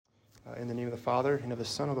In the name of the Father, and of the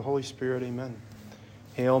Son, and of the Holy Spirit, amen.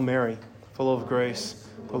 Hail Mary, full of grace,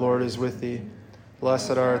 the Lord is with thee.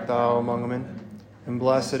 Blessed art thou among women, and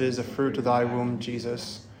blessed is the fruit of thy womb,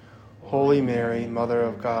 Jesus. Holy Mary, Mother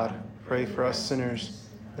of God, pray for us sinners,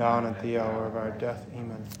 now and at the hour of our death,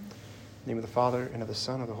 amen. In the name of the Father, and of the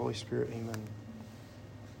Son, and of the Holy Spirit, amen.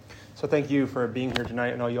 So thank you for being here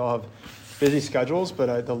tonight. I know you all have busy schedules,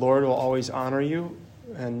 but the Lord will always honor you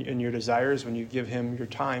and your desires when you give him your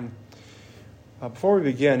time. Before we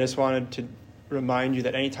begin, I just wanted to remind you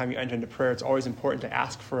that anytime you enter into prayer, it's always important to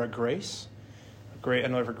ask for a grace.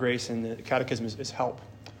 Another for grace in the Catechism is help.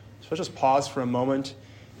 So just pause for a moment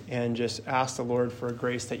and just ask the Lord for a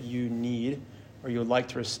grace that you need or you would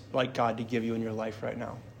like God to give you in your life right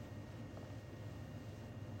now.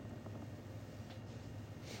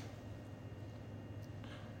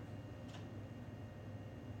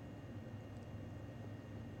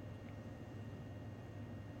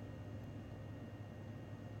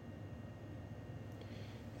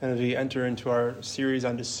 And as we enter into our series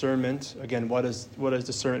on discernment, again, what does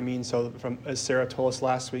discernment mean? So as Sarah told us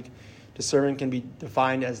last week, discernment can be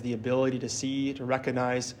defined as the ability to see, to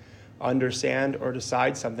recognize, understand, or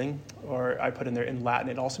decide something. Or I put in there in Latin,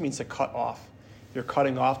 it also means to cut off. You're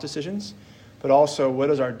cutting off decisions. But also, what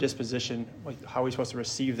is our disposition? How are we supposed to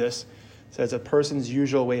receive this? It says a person's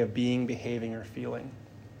usual way of being, behaving, or feeling.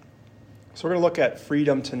 So we're going to look at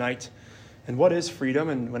freedom tonight. And what is freedom?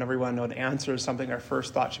 And whenever we want to know the answer to something, our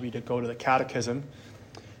first thought should be to go to the Catechism.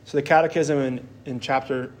 So the Catechism in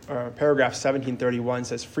paragraph 1731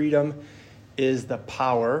 says, freedom is the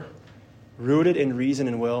power rooted in reason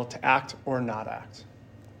and will to act or not act,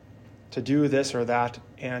 to do this or that,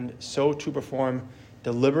 and so to perform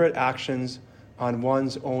deliberate actions on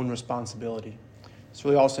one's own responsibility. It's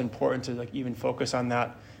really also important to even focus on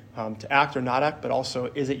that, to act or not act, but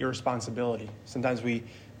also, is it your responsibility? Sometimes we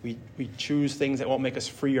choose things that won't make us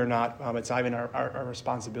free or not. It's not even our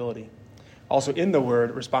responsibility. Also, in the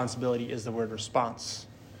word responsibility is the word response.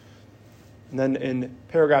 And then in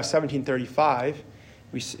paragraph 1735,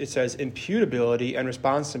 it says imputability and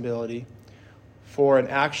responsibility for an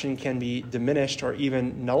action can be diminished or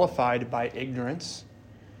even nullified by ignorance,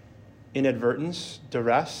 inadvertence,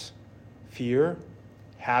 duress, fear,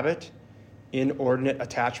 habit, inordinate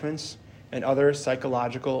attachments, and other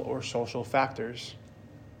psychological or social factors.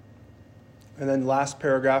 And then the last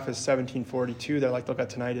paragraph is 1742 that I'd like to look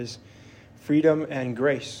at tonight is freedom and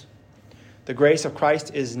grace. The grace of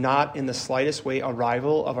Christ is not in the slightest way a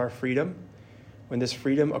rival of our freedom when this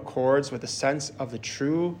freedom accords with the sense of the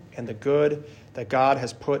true and the good that God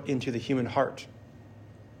has put into the human heart.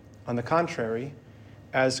 On the contrary,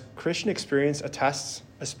 as Christian experience attests,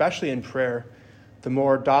 especially in prayer, the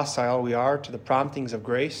more docile we are to the promptings of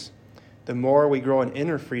grace, the more we grow in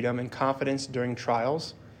inner freedom and confidence during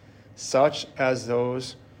trials, such as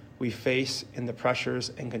those we face in the pressures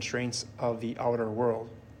and constraints of the outer world.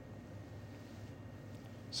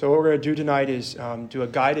 So what we're going to do tonight is do a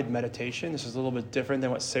guided meditation. This is a little bit different than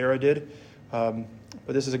what Sarah did, but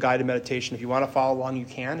this is a guided meditation. If you want to follow along, you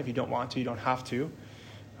can. If you don't want to, you don't have to.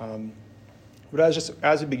 But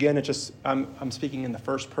as we begin, I'm speaking in the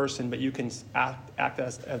first person, but you can act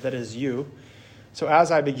as that is you. So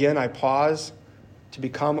as I begin, I pause to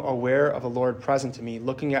become aware of the Lord present to me,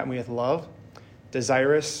 looking at me with love,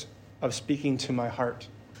 desirous of speaking to my heart.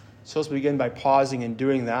 So let's begin by pausing and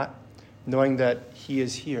doing that, knowing that he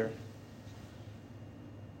is here.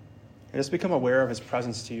 And just become aware of his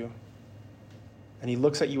presence to you. And he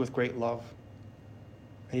looks at you with great love.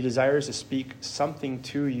 And he desires to speak something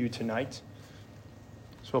to you tonight.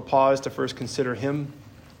 So we'll pause to first consider him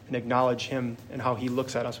and acknowledge him and how he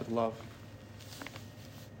looks at us with love.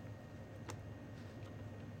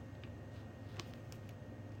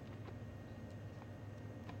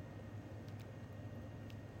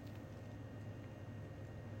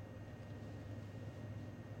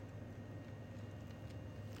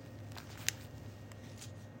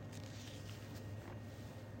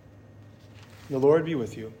 The Lord be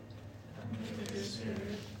with you.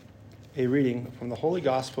 A reading from the Holy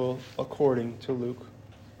Gospel according to Luke.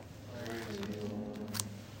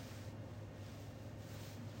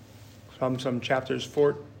 From chapter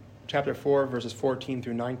 4, verses 14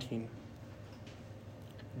 through 19.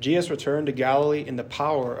 Jesus returned to Galilee in the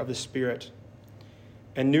power of the Spirit,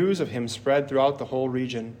 and news of him spread throughout the whole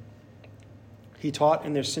region. He taught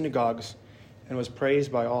in their synagogues and was praised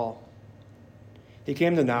by all. He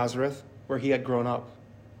came to Nazareth, where he had grown up,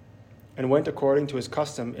 and went according to his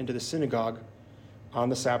custom into the synagogue on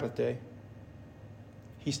the Sabbath day.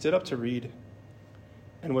 He stood up to read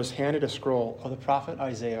and was handed a scroll of the prophet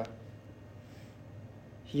Isaiah.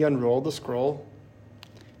 He unrolled the scroll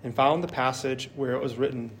and found the passage where it was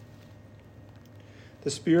written, "The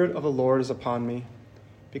Spirit of the Lord is upon me,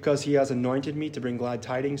 because he has anointed me to bring glad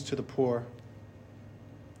tidings to the poor.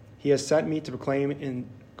 He has sent me to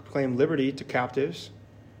proclaim liberty to captives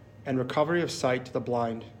and recovery of sight to the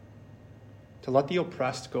blind, to let the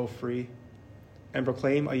oppressed go free, and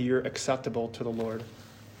proclaim a year acceptable to the Lord."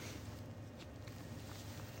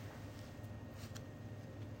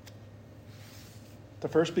 To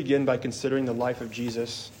first begin by considering the life of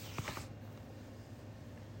Jesus,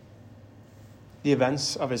 the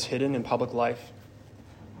events of his hidden and public life,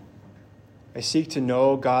 I seek to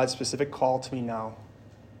know God's specific call to me now,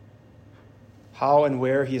 how and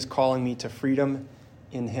where he is calling me to freedom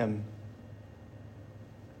in him.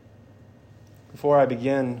 Before I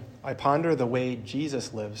begin, I ponder the way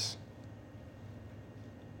Jesus lives.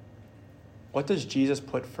 What does Jesus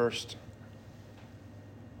put first?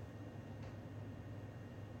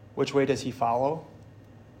 Which way does he follow?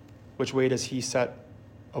 Which way does he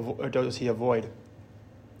avoid?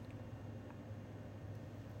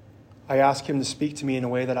 I ask him to speak to me in a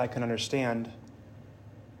way that I can understand,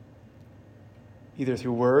 either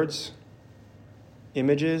through words,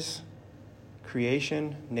 images,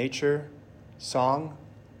 creation, nature, song,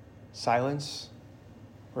 silence,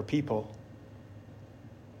 or people.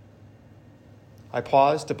 I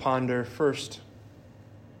pause to ponder first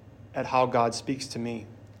at how God speaks to me.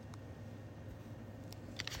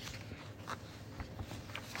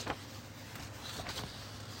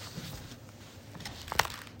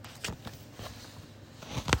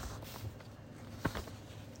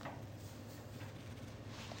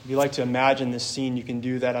 If you like to imagine this scene, you can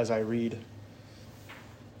do that as I read.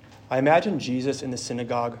 I imagine Jesus in the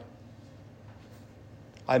synagogue.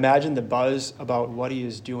 I imagine the buzz about what he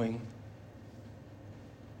is doing,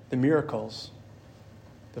 the miracles,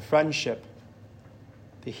 the friendship,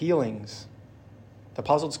 the healings, the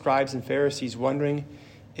puzzled scribes and Pharisees wondering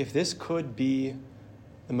if this could be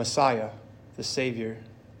the Messiah, the Savior,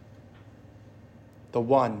 the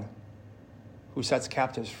one who sets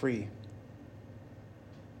captives free.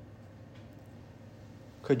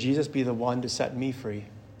 Could Jesus be the one to set me free?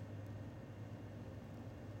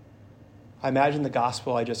 I imagine the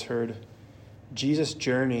gospel I just heard, Jesus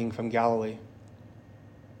journeying from Galilee.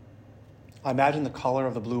 I imagine the color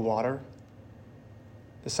of the blue water,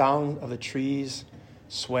 the sound of the trees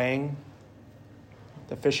swaying,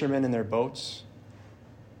 the fishermen in their boats,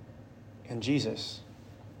 and Jesus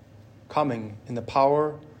coming in the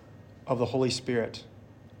power of the Holy Spirit.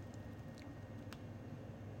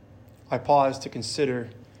 I pause to consider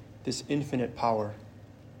this infinite power.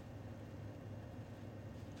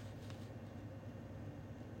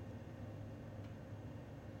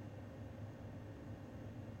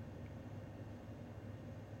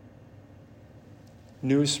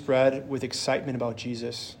 News spread with excitement about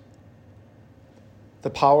Jesus, the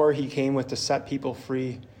power he came with to set people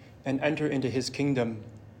free and enter into his kingdom.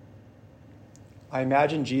 I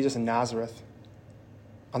imagine Jesus in Nazareth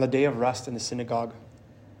on the day of rest in the synagogue.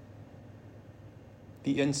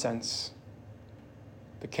 The incense,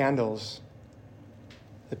 the candles,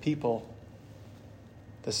 the people,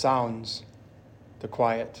 the sounds, the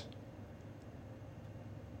quiet.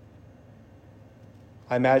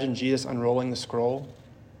 I imagine Jesus unrolling the scroll,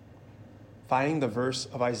 finding the verse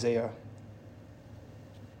of Isaiah.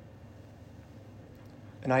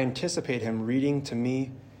 And I anticipate him reading to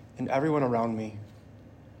me and everyone around me.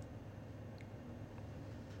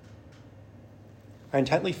 I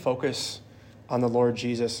intently focus on the Lord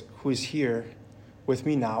Jesus, who is here with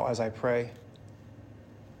me now as I pray.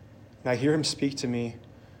 And I hear him speak to me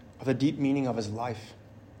of the deep meaning of his life,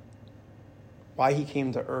 why he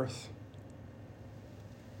came to earth.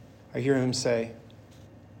 I hear him say,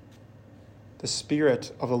 "The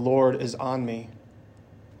Spirit of the Lord is on me,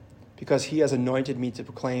 because he has anointed me to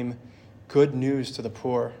proclaim good news to the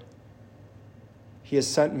poor. He has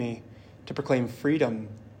sent me to proclaim freedom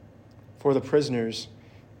for the prisoners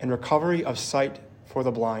and recovery of sight for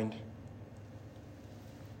the blind,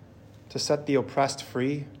 to set the oppressed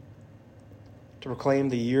free, to proclaim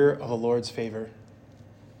the year of the Lord's favor."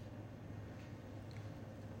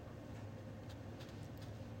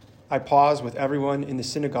 I pause with everyone in the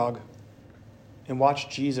synagogue and watch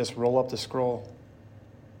Jesus roll up the scroll.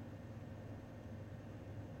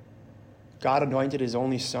 God anointed his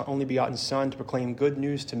only begotten Son to proclaim good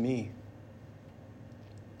news to me.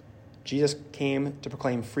 Jesus came to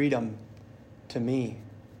proclaim freedom to me.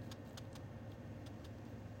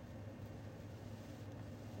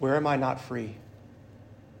 Where am I not free?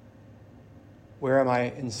 Where am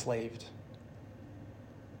I enslaved?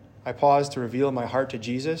 I pause to reveal my heart to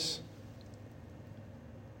Jesus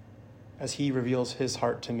as he reveals his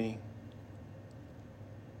heart to me.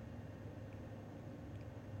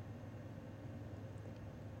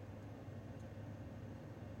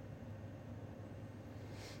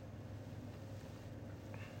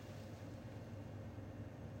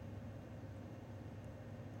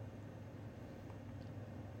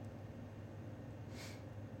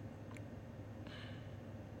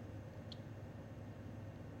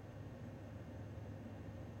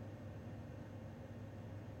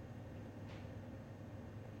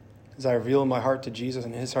 As I reveal my heart to Jesus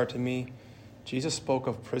and his heart to me, Jesus spoke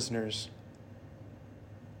of prisoners.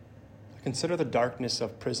 Consider the darkness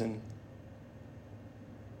of prison,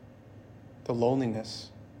 the loneliness,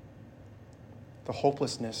 the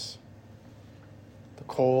hopelessness, the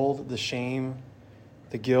cold, the shame,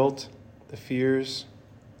 the guilt, the fears,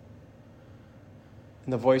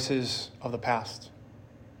 and the voices of the past.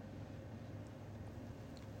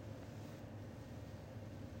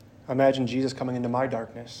 I imagine Jesus coming into my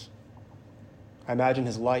darkness. I imagine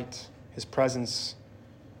his light, his presence,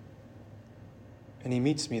 and he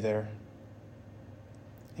meets me there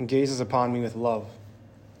and gazes upon me with love.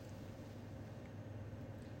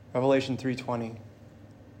 Revelation 3:20.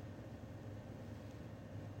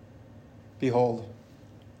 Behold,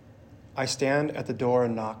 I stand at the door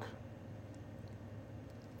and knock.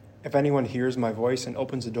 If anyone hears my voice and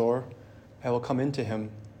opens the door, I will come into him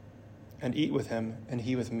and eat with him and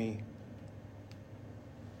he with me.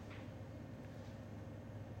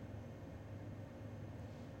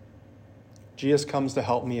 Jesus comes to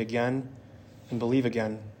help me again and believe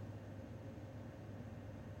again,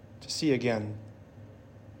 to see again.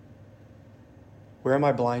 Where am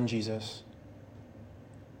I blind, Jesus?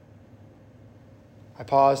 I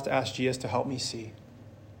pause to ask Jesus to help me see.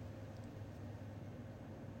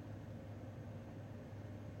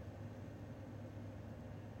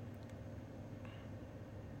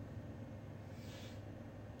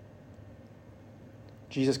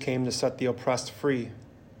 Jesus came to set the oppressed free.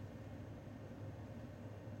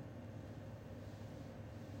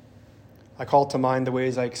 I call to mind the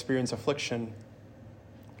ways I experience affliction,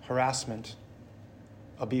 harassment,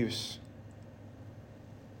 abuse.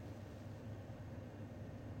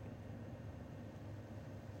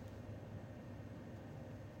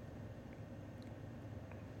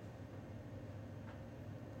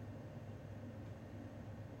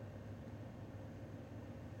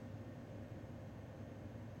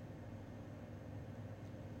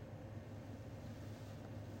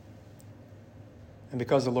 And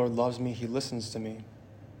because the Lord loves me, he listens to me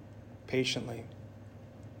patiently.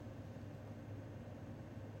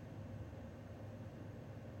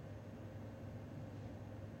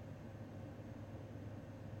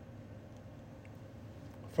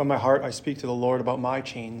 From my heart, I speak to the Lord about my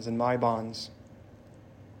chains and my bonds.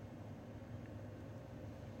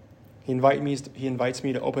 He invites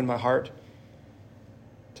me to open my heart,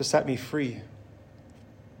 to set me free,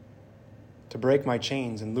 to break my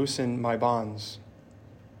chains and loosen my bonds.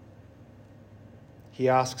 He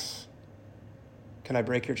asks, can I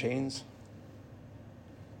break your chains?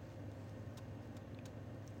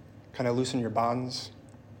 Can I loosen your bonds?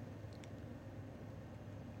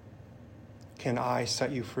 Can I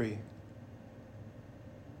set you free?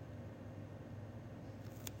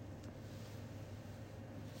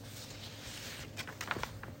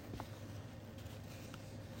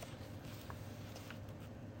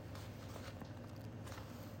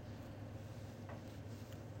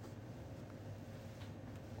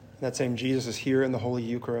 That same Jesus is here in the Holy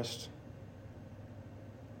Eucharist.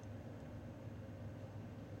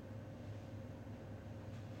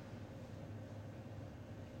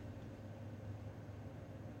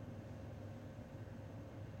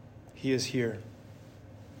 He is here.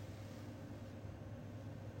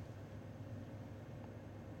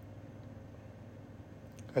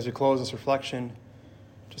 As we close this reflection,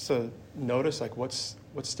 just to notice what's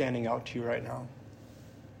standing out to you right now.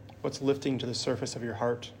 What's lifting to the surface of your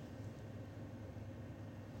heart?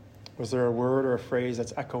 Was there a word or a phrase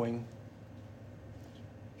that's echoing?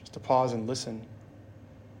 Just to pause and listen.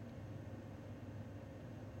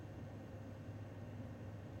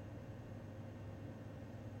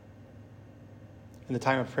 In the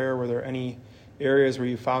time of prayer, were there any areas where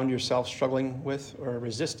you found yourself struggling with or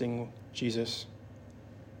resisting Jesus?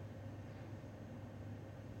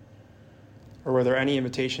 Or were there any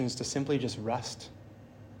invitations to simply just rest,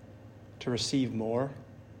 to receive more,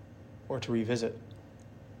 or to revisit?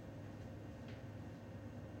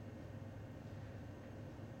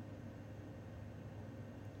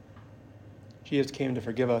 Jesus came to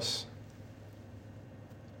forgive us.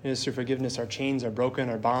 It is through forgiveness our chains are broken,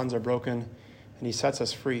 our bonds are broken, and he sets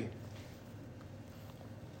us free.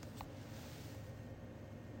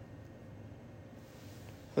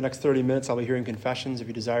 For the next 30 minutes, I'll be hearing confessions if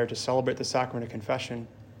you desire to celebrate the sacrament of confession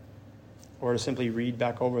or to simply read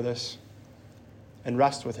back over this and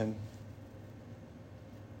rest with him.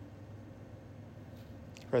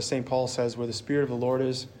 For as St. Paul says, where the Spirit of the Lord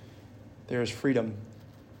is, there is freedom.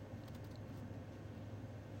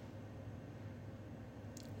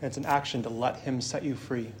 And it's an action to let him set you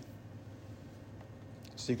free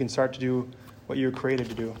so you can start to do what you're created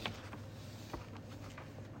to do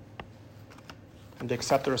and to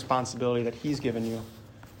accept the responsibility that he's given you,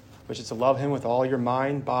 which is to love him with all your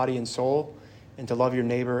mind, body, and soul, and to love your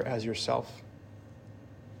neighbor as yourself.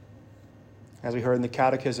 As we heard in the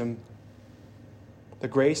Catechism, the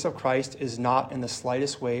grace of Christ is not in the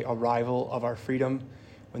slightest way a rival of our freedom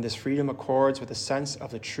when this freedom accords with the sense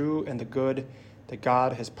of the true and the good that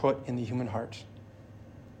God has put in the human heart.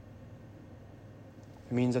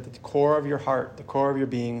 It means that at the core of your heart, the core of your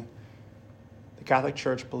being, the Catholic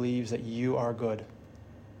Church believes that you are good.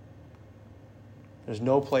 There's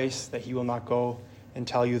no place that he will not go and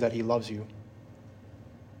tell you that he loves you.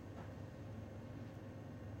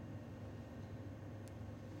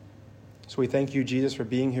 So we thank you, Jesus, for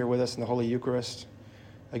being here with us in the Holy Eucharist,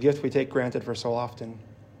 a gift we take granted for so often.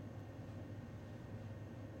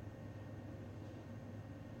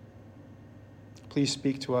 Please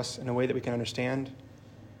speak to us in a way that we can understand,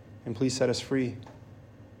 and please set us free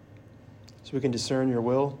so we can discern your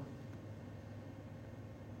will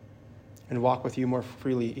and walk with you more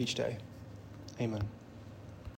freely each day. Amen.